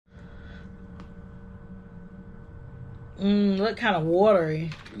Look kind of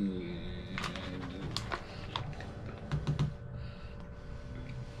watery.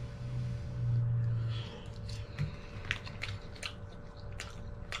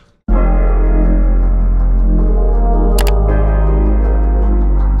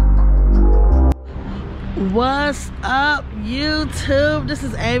 What's up, YouTube? This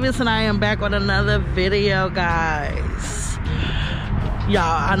is Avis and I am back with another video, guys. Y'all,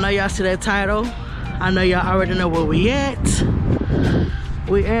 I know y'all see that title. I know y'all already know where we at.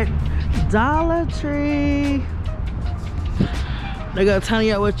 We at Dollar Tree. They go,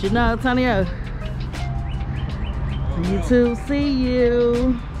 Tonyo, what you know, Tonyo? YouTube, see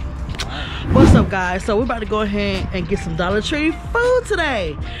you. What's up, guys? So we're about to go ahead and get some Dollar Tree food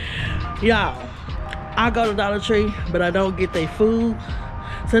today. Y'all, I go to Dollar Tree, but I don't get their food.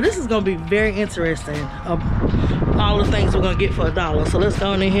 So this is gonna be very interesting. All the things we're gonna get for $1. So let's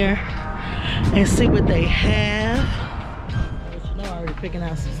go in here and see what they have. But you know, I'm already picking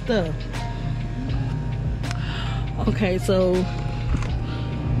out some stuff. Okay, so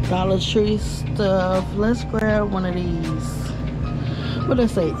Dollar Tree stuff. Let's grab one of these. What did I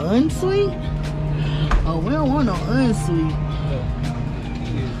say? Unsweet? Oh, we don't want no unsweet.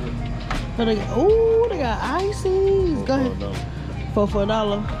 But they got, ooh, they got ices. Go ahead. For $1.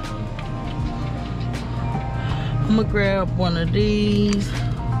 I'm gonna grab one of these.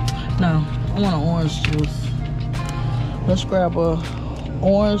 No, I want an orange juice. Let's grab a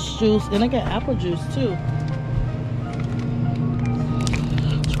orange juice. And I got apple juice too.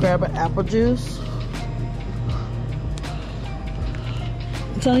 Let's grab an apple juice.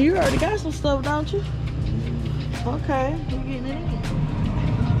 So you already got some stuff, don't you? Okay, you getting it in.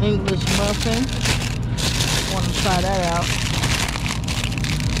 English muffin. Want to try that out.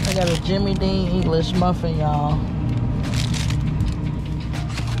 I got a Jimmy Dean English muffin, y'all.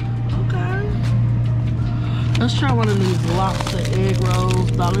 Okay. Let's try one of these lobster egg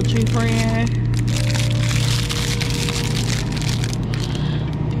rolls. Dollar Tree brand.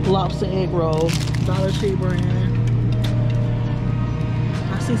 Lobster egg rolls. Dollar Tree brand.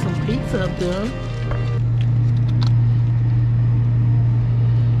 I see some pizza up there.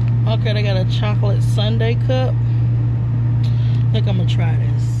 Okay, they got a chocolate sundae cup. I think I'm gonna try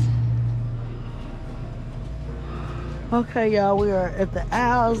this. Okay, y'all, we are at the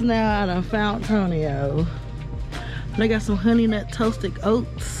aisles now, and I found Tonyo. They got some honey nut toasted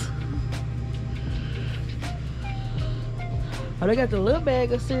oats. Oh, they got the little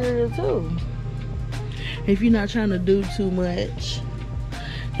bag of cereal too. If you're not trying to do too much.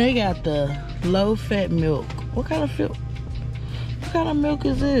 They got the low fat milk. What kind of milk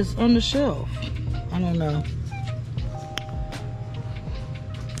is this on the shelf? I don't know.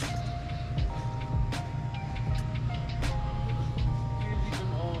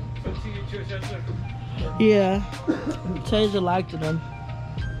 Yeah, Taisha liked them.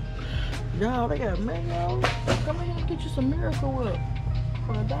 Y'all, they got mango. Come in here and get you some Miracle Whip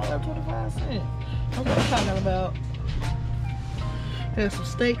for $1.25. That's what I'm talking about. There's some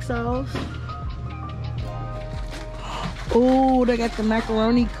steak sauce. Oh, they got the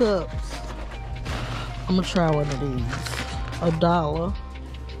macaroni cups. I'm gonna try one of these. $1.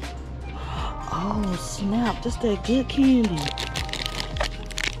 Oh, snap. This that good candy.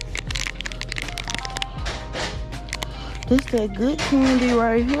 This that good candy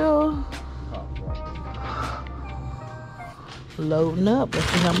right here. Loading up. Let's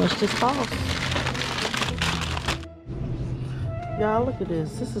see how much this costs. Y'all, look at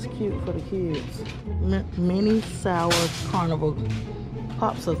this. This is cute for the kids. Mini sour carnival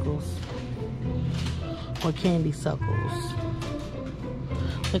popsicles or candy suckles.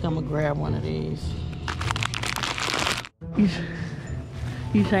 I think I'm gonna grab one of these.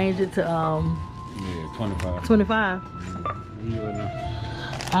 You changed it to yeah, 25. 25.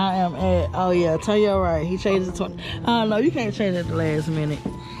 I am at, oh yeah, tell you right. He changed it to 20. I don't know, you can't change it at the last minute.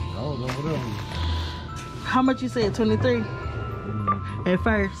 Oh, no, whatever. How much you said? 23? At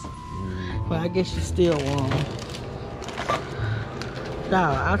first? Well, I guess you still won.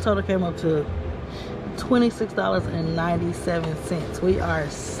 Nah, I told her came up to $26.97. We are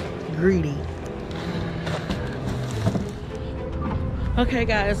greedy. Okay,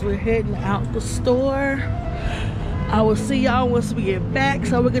 guys, we're heading out the store. I will see y'all once we get back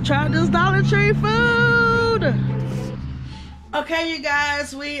so we can try this Dollar Tree food. Okay, you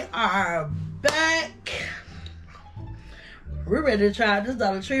guys, we are back. We're ready to try this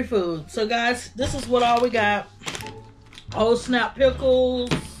Dollar Tree food. So, guys, this is what all we got. Old snap pickles.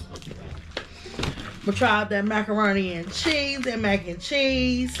 We tried that macaroni and cheese, that mac and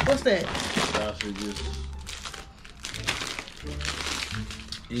cheese. What's that? Sausages.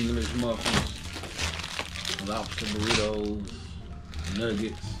 English muffins. Lobster burritos,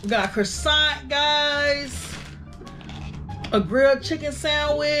 nuggets. We got croissant, guys. A grilled chicken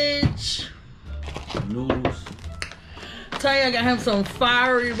sandwich. Noodles. Tell you I got him some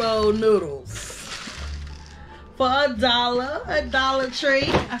fiery bowl noodles. For $1 at Dollar Tree.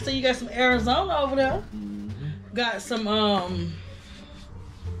 I see you got some Arizona over there. Got some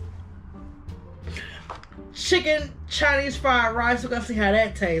chicken Chinese fried rice. We're gonna see how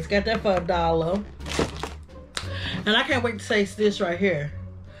that tastes. Got that for $1. And I can't wait to taste this right here.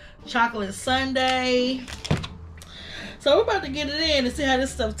 Chocolate sundae. So we're about to get it in and see how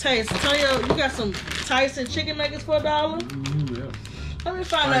this stuff tastes. Antonio, you got some Tyson chicken nuggets for $1? Yeah. Let me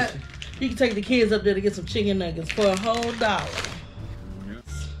find out. You can take the kids up there to get some chicken nuggets for a whole $1. Yeah.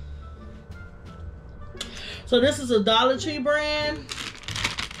 So this is a Dollar Tree brand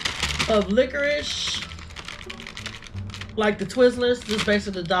of licorice. Like the Twizzlers. This is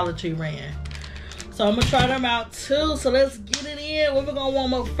basically the Dollar Tree brand. So I'm going to try them out too. So let's get it in. What we're going to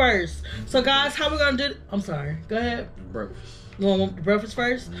warm up first. So guys, how we going to do it? I'm sorry. Go ahead. Breakfast. You want to warm up the breakfast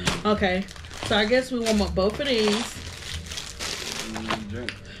first? Okay. So I guess we warm up both of these.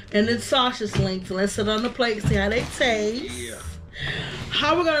 And then sausage links. Let's sit on the plate, see how they taste. Yeah.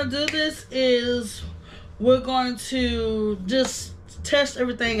 How we're going to do this is we're going to just test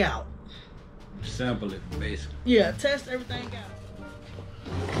everything out. Sample it, basically. Yeah, test everything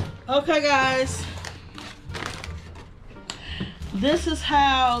out. Okay, guys. This is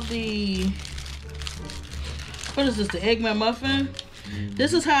how the... What is this, the Egg McMuffin?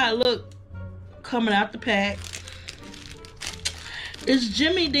 This is how it look coming out the pack. It's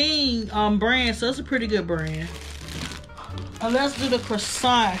Jimmy Dean brand, so it's a pretty good brand. And let's do the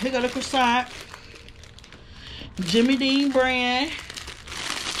croissant. Here go the croissant. Jimmy Dean brand.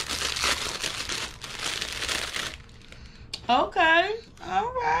 Okay,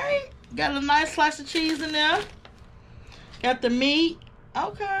 all right. Got a nice slice of cheese in there. Got the meat.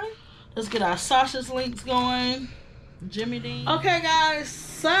 Okay. Let's get our sausage links going. Jimmy Dean. Okay, guys.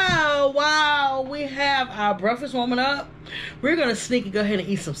 So while we have our breakfast warming up, we're gonna sneak and go ahead and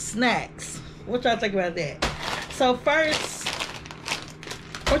eat some snacks. What y'all think about that? So first,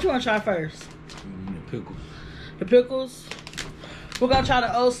 what you wanna try first? The pickles. The pickles? We're gonna try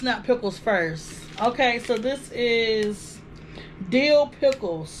the old snap pickles first. Okay, so this is dill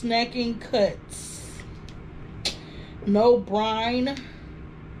pickle snacking cuts. No brine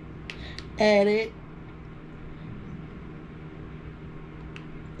added.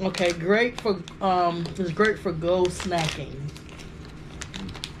 Okay, great for it's great for go snacking.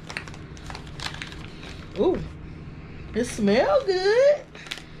 Ooh, it smells good.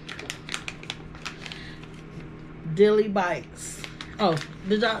 Dilly bites. Oh,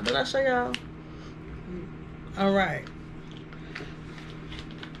 did I show y'all? All right.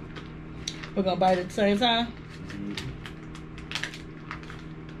 We're gonna bite at the same time.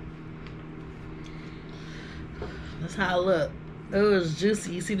 That's how it look. Oh, it's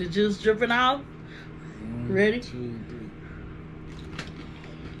juicy. You see the juice dripping off? Ready? 2, 3.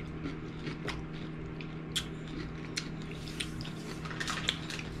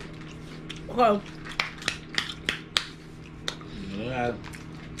 Well, No,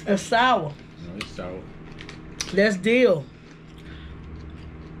 it's sour. it's sour. That's dill.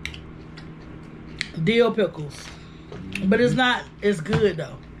 Dill pickles. But it's not as good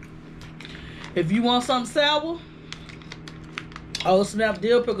though. If you want something sour, old snap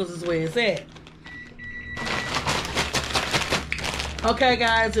dill pickles is where it's at. Okay,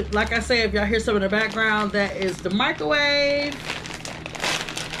 guys, like I said, if y'all hear some in the background, that is the microwave.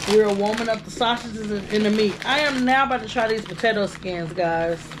 We're warming up the sausages and the meat. I am now about to try these potato skins,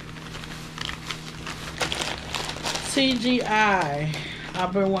 guys. CGI.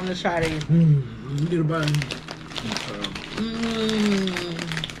 I've been wanting to try these. Get a bite.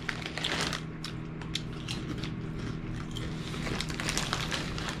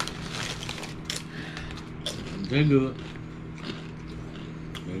 They're good.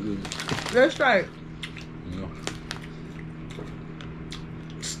 They're good. That's right. Yeah.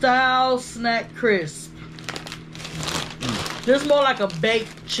 Style snack crisp. This is more like a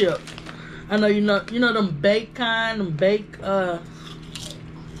baked chip. I know you know them baked kind, them baked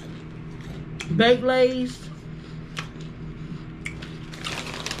Lays.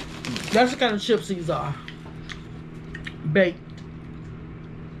 That's the kind of chips these are. Baked.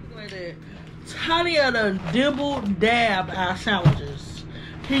 Tiny of the dibble dab our sandwiches.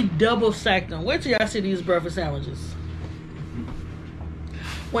 He double stacked them. Wait till y'all see these breakfast sandwiches.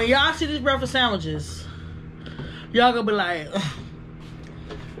 When y'all see these breakfast sandwiches, y'all gonna be like, ugh.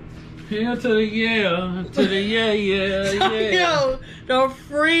 Yeah, to the yeah, yeah. Yo, don't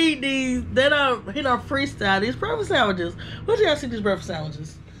free these. He don't freestyle these breakfast sandwiches. What do y'all see these breakfast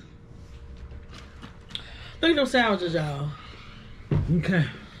sandwiches? Look at those sandwiches, y'all. Okay.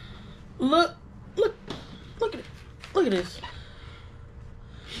 Look at it. Look at this.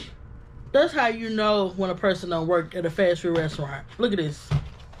 That's how you know when a person don't work at a fast food restaurant. Look at this.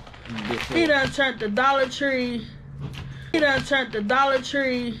 He done turned the Dollar Tree.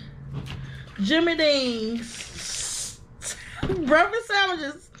 Jimmy Dean's breakfast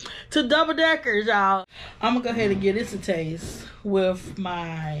sandwiches to double deckers, y'all. I'm gonna go ahead and give this a taste with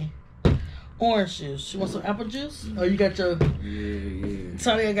my orange juice. You want some apple juice? Oh, you got your... Yeah.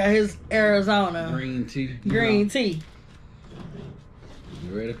 Tony got his Arizona. Green tea. Tea.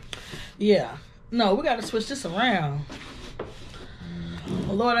 You ready? Yeah. No, we got to switch this around.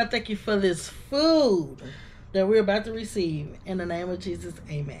 Oh, Lord, I thank you for this food that we're about to receive. In the name of Jesus,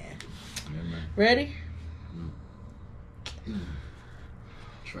 amen. Amen. Ready?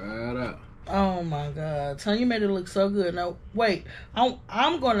 Try it out. Oh my God, Tony, you made it look so good. Now wait,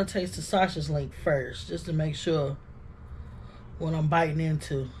 I'm going to taste the sausage link first, just to make sure what I'm biting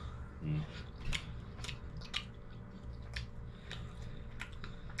into.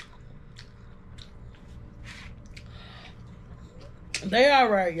 They all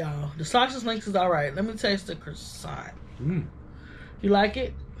right, y'all. The sausage links is all right. Let me taste the croissant. You like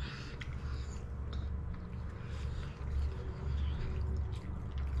it?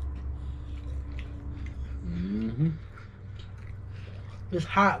 It's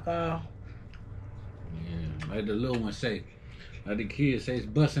hot, y'all. Yeah, like the little one say, like the kids say, it's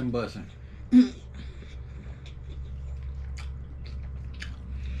bussin'.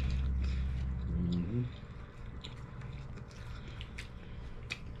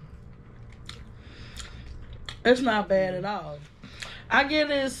 It's not bad at all. I give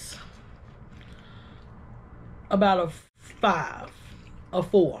this about a 5, a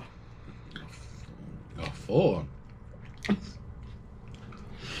 4. A 4.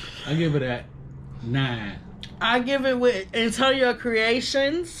 I give it a 9. I give it with Antonio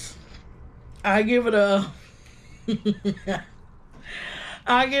Creations. I give it a.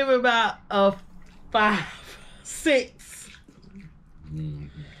 I give it about a 5, 6.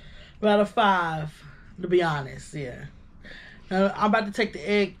 About a 5. To be honest, yeah. Now, I'm about to take the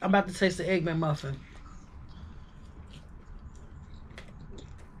egg. I'm about to taste the Egg McMuffin.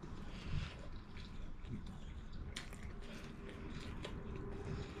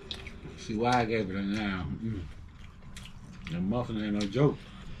 See why I gave it a 9. The muffin ain't no joke.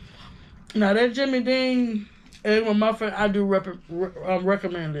 Now that Jimmy Dean Egg McMuffin, I do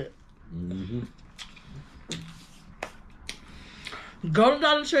recommend it. Go to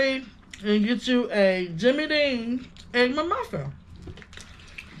Dollar Tree and get you a Jimmy Dean Egg McMuffin.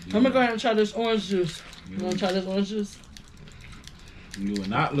 I'm gonna go ahead and try this orange juice. You wanna try this orange juice? You will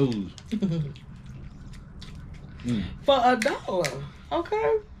not lose. For $1.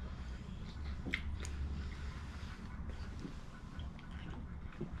 Okay.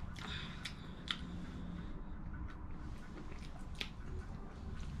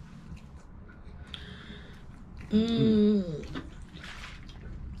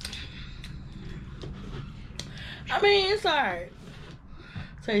 I mean, it's alright.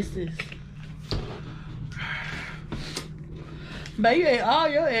 Taste this. But you ate all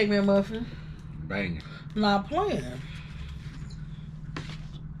your Egg McMuffin. Bang. Not playing.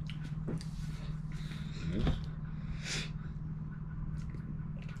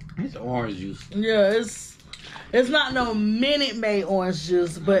 It's orange juice. Yeah, it's not no Minute Maid orange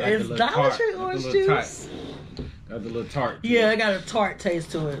juice, but Like it's Dollar Tree orange juice. Got the little tart. Yeah, it got a tart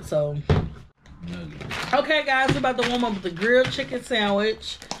taste to it, so. Okay, guys, we're about to warm up with the grilled chicken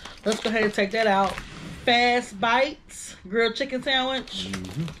sandwich. Let's go ahead and take that out. Fast Bites grilled chicken sandwich.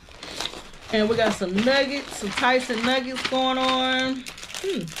 And we got some nuggets, some Tyson nuggets going on.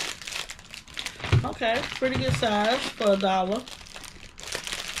 Okay, pretty good size for $1.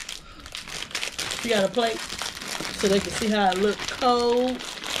 You got a plate so they can see how it looks cold.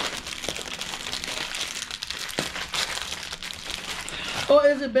 Or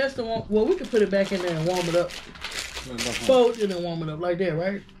is it best to warm? Well, we can put it back in there and warm it up. Fold it and warm it up like that,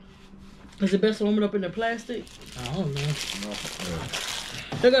 right? Is it best to warm it up in the plastic? I don't know.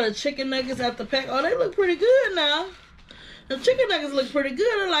 They got the chicken nuggets out the pack. Oh, they look pretty good now. The chicken nuggets look pretty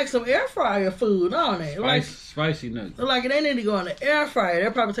good. They're like some air fryer food, don't they? Spicy nuggets. They're like they need to go in the air fryer. They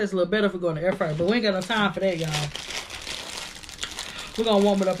probably taste a little better if we go in the air fryer, but we ain't got no time for that, y'all. We're gonna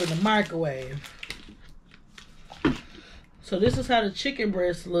warm it up in the microwave. So this is how the chicken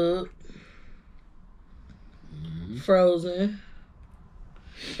breasts look. Frozen.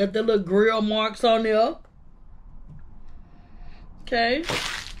 Got the little grill marks on there. Okay.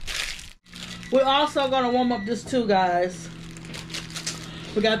 We're also gonna warm up this too, guys.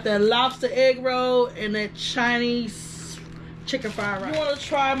 We got that lobster egg roll and that Chinese chicken fried rice. You wanna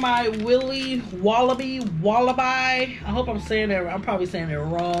try my wallaby? I hope I'm saying that right. I'm probably saying it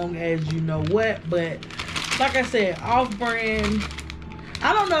wrong as you know what, but like I said, off-brand.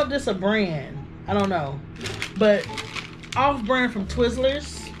 I don't know if this is a brand. I don't know. But off-brand from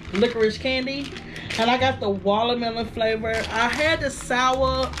Twizzlers, licorice candy. And I got the watermelon flavor. I had the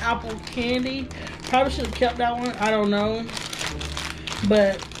sour apple candy. Probably should have kept that one. I don't know.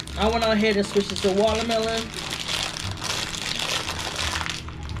 But I went on ahead and switched it to watermelon.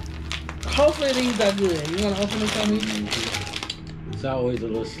 Hopefully these are good. You want to open this for me? It's always a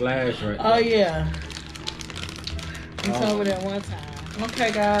little slash right there. Oh, yeah. You told me that one time.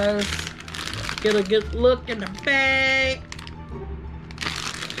 Okay, guys. Get a good look in the bag.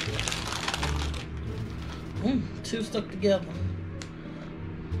 Two stuck together.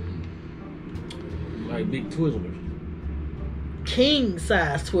 Like big Twizzlers. King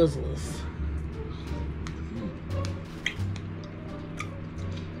size Twizzlers.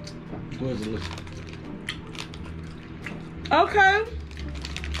 Twizzlers. Okay.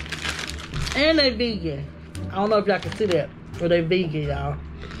 And they vegan. I don't know if y'all can see that. But they vegan, y'all.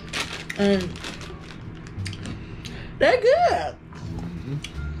 And they're good.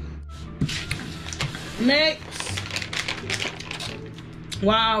 Next,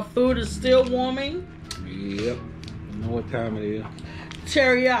 while food is still warming. Yep. You know what time it is.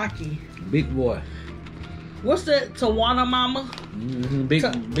 Teriyaki. Big boy. What's that? Tawana Mama? Mm-hmm.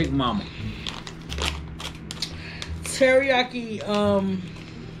 Big mama. Teriyaki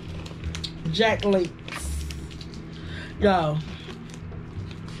Jack Links. Yo.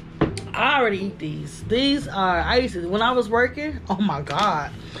 I already eat these. These are, I used to, when I was working, oh my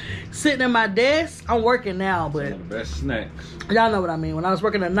God. Sitting at my desk, I'm working now, but Some of the best snacks. y'all know what I mean. When I was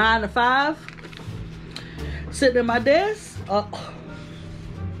working a 9 to 5, sitting at my desk,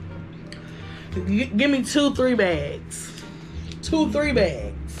 give me 2-3 bags. 2-3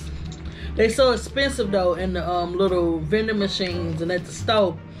 bags. They so expensive though in the little vending machines and at the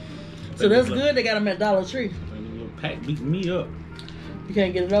store. So that's good. They got them at Dollar Tree. That little pack beat me up. You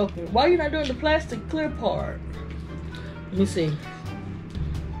can't get it open. Why are you not doing the plastic clear part? Let me see.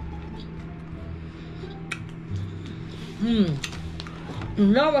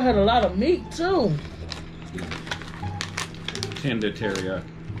 Never had a lot of meat too. Tender teriyaki.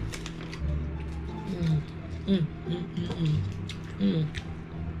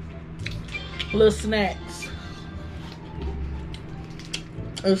 Little snacks.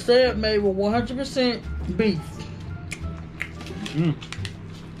 It said made with 100% beef.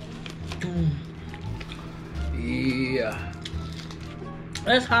 Yeah.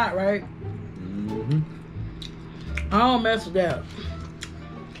 That's hot, right? I don't mess with that.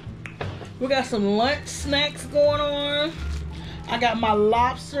 We got some lunch snacks going on. I got my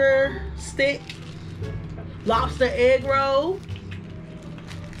lobster stick, lobster egg roll.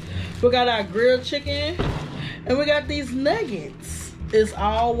 We got our grilled chicken, and we got these nuggets. It's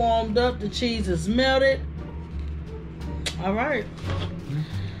all warmed up. The cheese is melted. All right.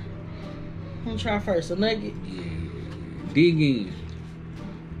 I'm gonna try first a nugget. Dig in.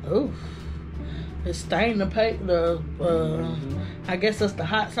 Ooh. It's stained the paper. I guess that's the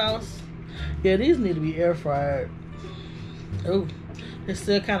hot sauce. Yeah, these need to be air fried. Ooh, it's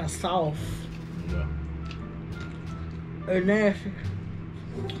still kind of soft. Yeah. They're nasty.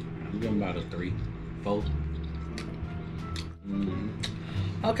 I'm giving about a 3, 4.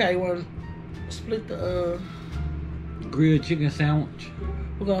 Okay, well, split the Grilled chicken sandwich.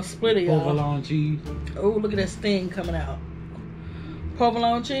 We're gonna split it, y'all. Provolone cheese. Oh, look at that sting coming out.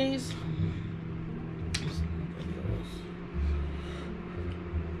 Provolone cheese.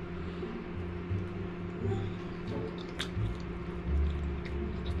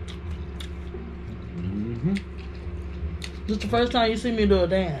 This is the first time you see me do a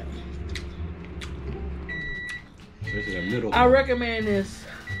dance. This is a middle. I recommend this.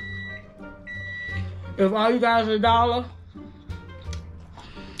 If all you guys are $1,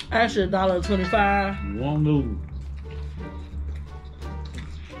 actually $1.25. You won't lose.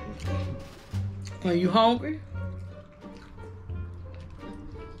 Are you hungry?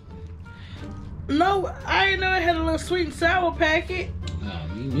 No, I didn't know I had a little sweet and sour packet. Nah,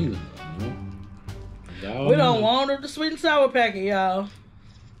 me neither. We don't want the sweet and sour packet, y'all.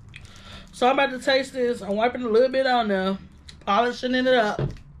 So I'm about to taste this. I'm wiping a little bit on there, polishing it up.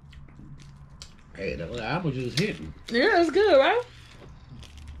 Hey, the apple juice hitting. Yeah, it's good, right?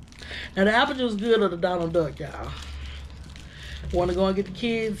 And the apple juice is good of the Donald Duck, y'all. Want to go and get the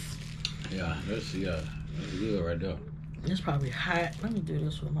kids? Yeah, that's good right there. It's probably hot. Let me do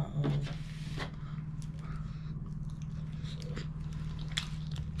this with my own.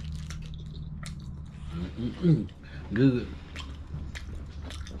 Good.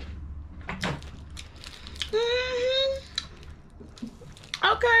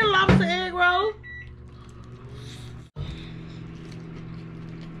 Okay, lobster egg roll.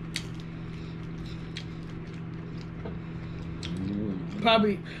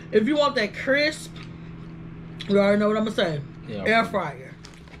 Probably, if you want that crisp, you already know what I'm gonna say. Yeah, Air fryer.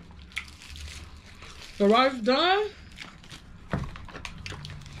 The rice done.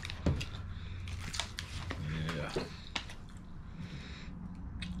 Yeah.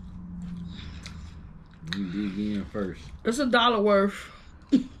 You dig in first. It's $1 worth.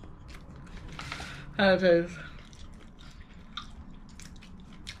 How it taste?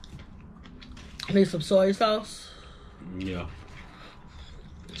 Need some soy sauce. Yeah.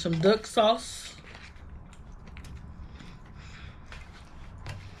 Some duck sauce.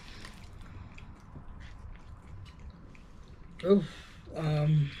 Oof. I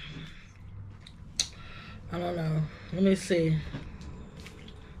don't know. Let me see.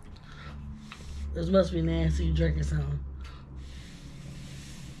 This must be Nancy drinking something.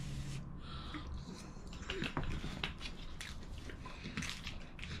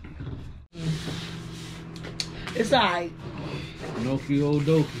 It's alright. Noki old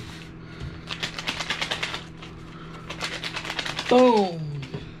dokie. Boom.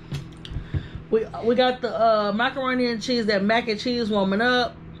 We got the macaroni and cheese, that mac and cheese warming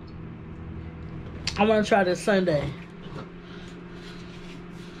up. I want to try this Sunday.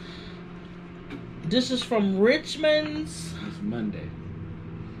 This is from Richmond's. It's Monday.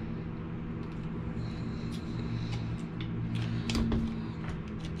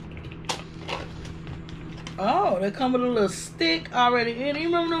 Oh, they come with a little stick already in. You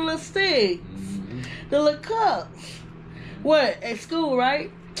remember the little sticks? Mm-hmm. The little cups. What? At school,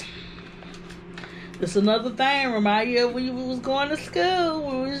 right? It's another thing. Remind you of when you was going to school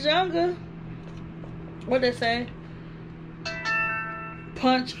when we was younger. What they say?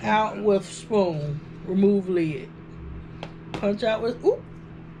 Punch out with spoon. Remove lid. Punch out with... Ooh.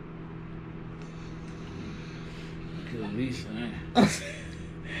 Good Lisa, man.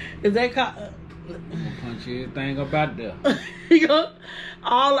 Is that called... I'm gonna punch everything up out there. You know,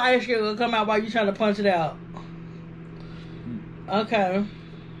 all the ice cream will come out while you trying to punch it out. Okay.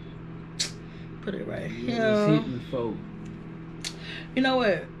 Put it right here. You know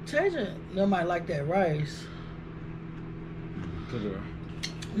what? Taisha, they might like that rice. Put it right.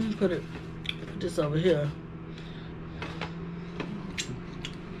 Put this over here.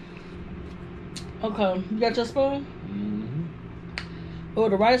 Okay, you got your spoon? Mm-hmm. Oh,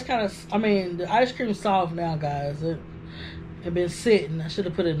 the rice kind of, the ice cream's soft now, guys. It been sitting. I should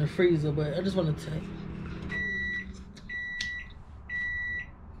have put it in the freezer, but I just want to take.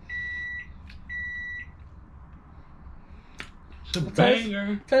 It's a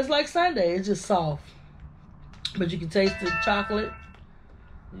banger. Tastes like Sunday. It's just soft. But you can taste the chocolate.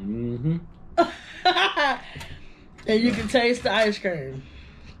 Mm-hmm. And you can taste the ice cream.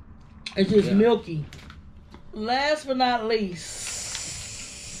 It's just milky. Last but not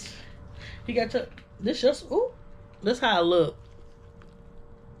least, you got your, this just, ooh, that's how it look.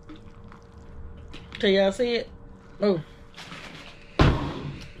 Can y'all see it? Oh.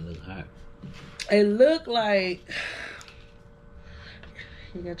 It look hot. It look like,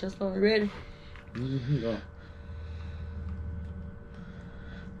 you got your spoon ready? Mm-hmm. Go.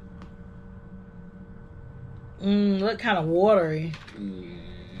 Look kind of watery.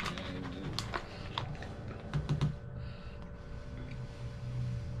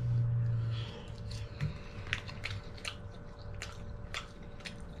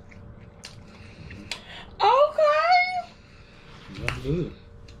 Okay. That's good.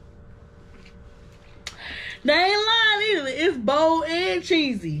 They ain't lying either. It's bold and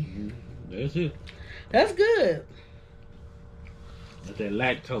cheesy. That's it. That's good. That's that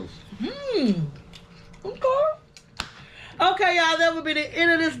lactose. Okay. Okay, y'all. That would be the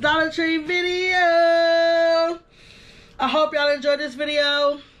end of this Dollar Tree video. I hope y'all enjoyed this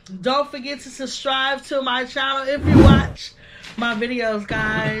video. Don't forget to subscribe to my channel if you watch my videos,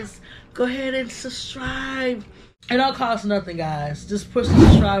 guys. Go ahead and subscribe. It don't cost nothing, guys. Just push the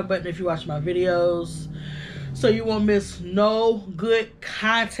subscribe button if you watch my videos, so you won't miss no good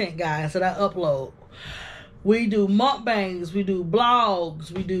content, guys, that I upload. We do mukbangs, we do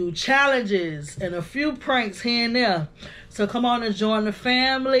blogs, we do challenges, and a few pranks here and there. So come on and join the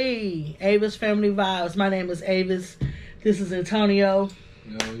family. Avis Family Vibes. My name is Avis. This is Antonio.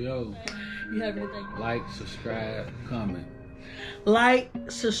 Yo. You have anything? Like, subscribe, comment. Like,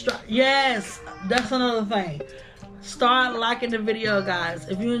 subscribe. Yes, that's another thing. start liking the video, guys.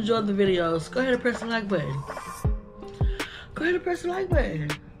 If you enjoyed the videos, go ahead and press the like button. Go ahead and press the like button.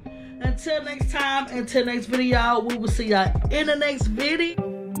 Until next time, until next video, we will see y'all in the next video.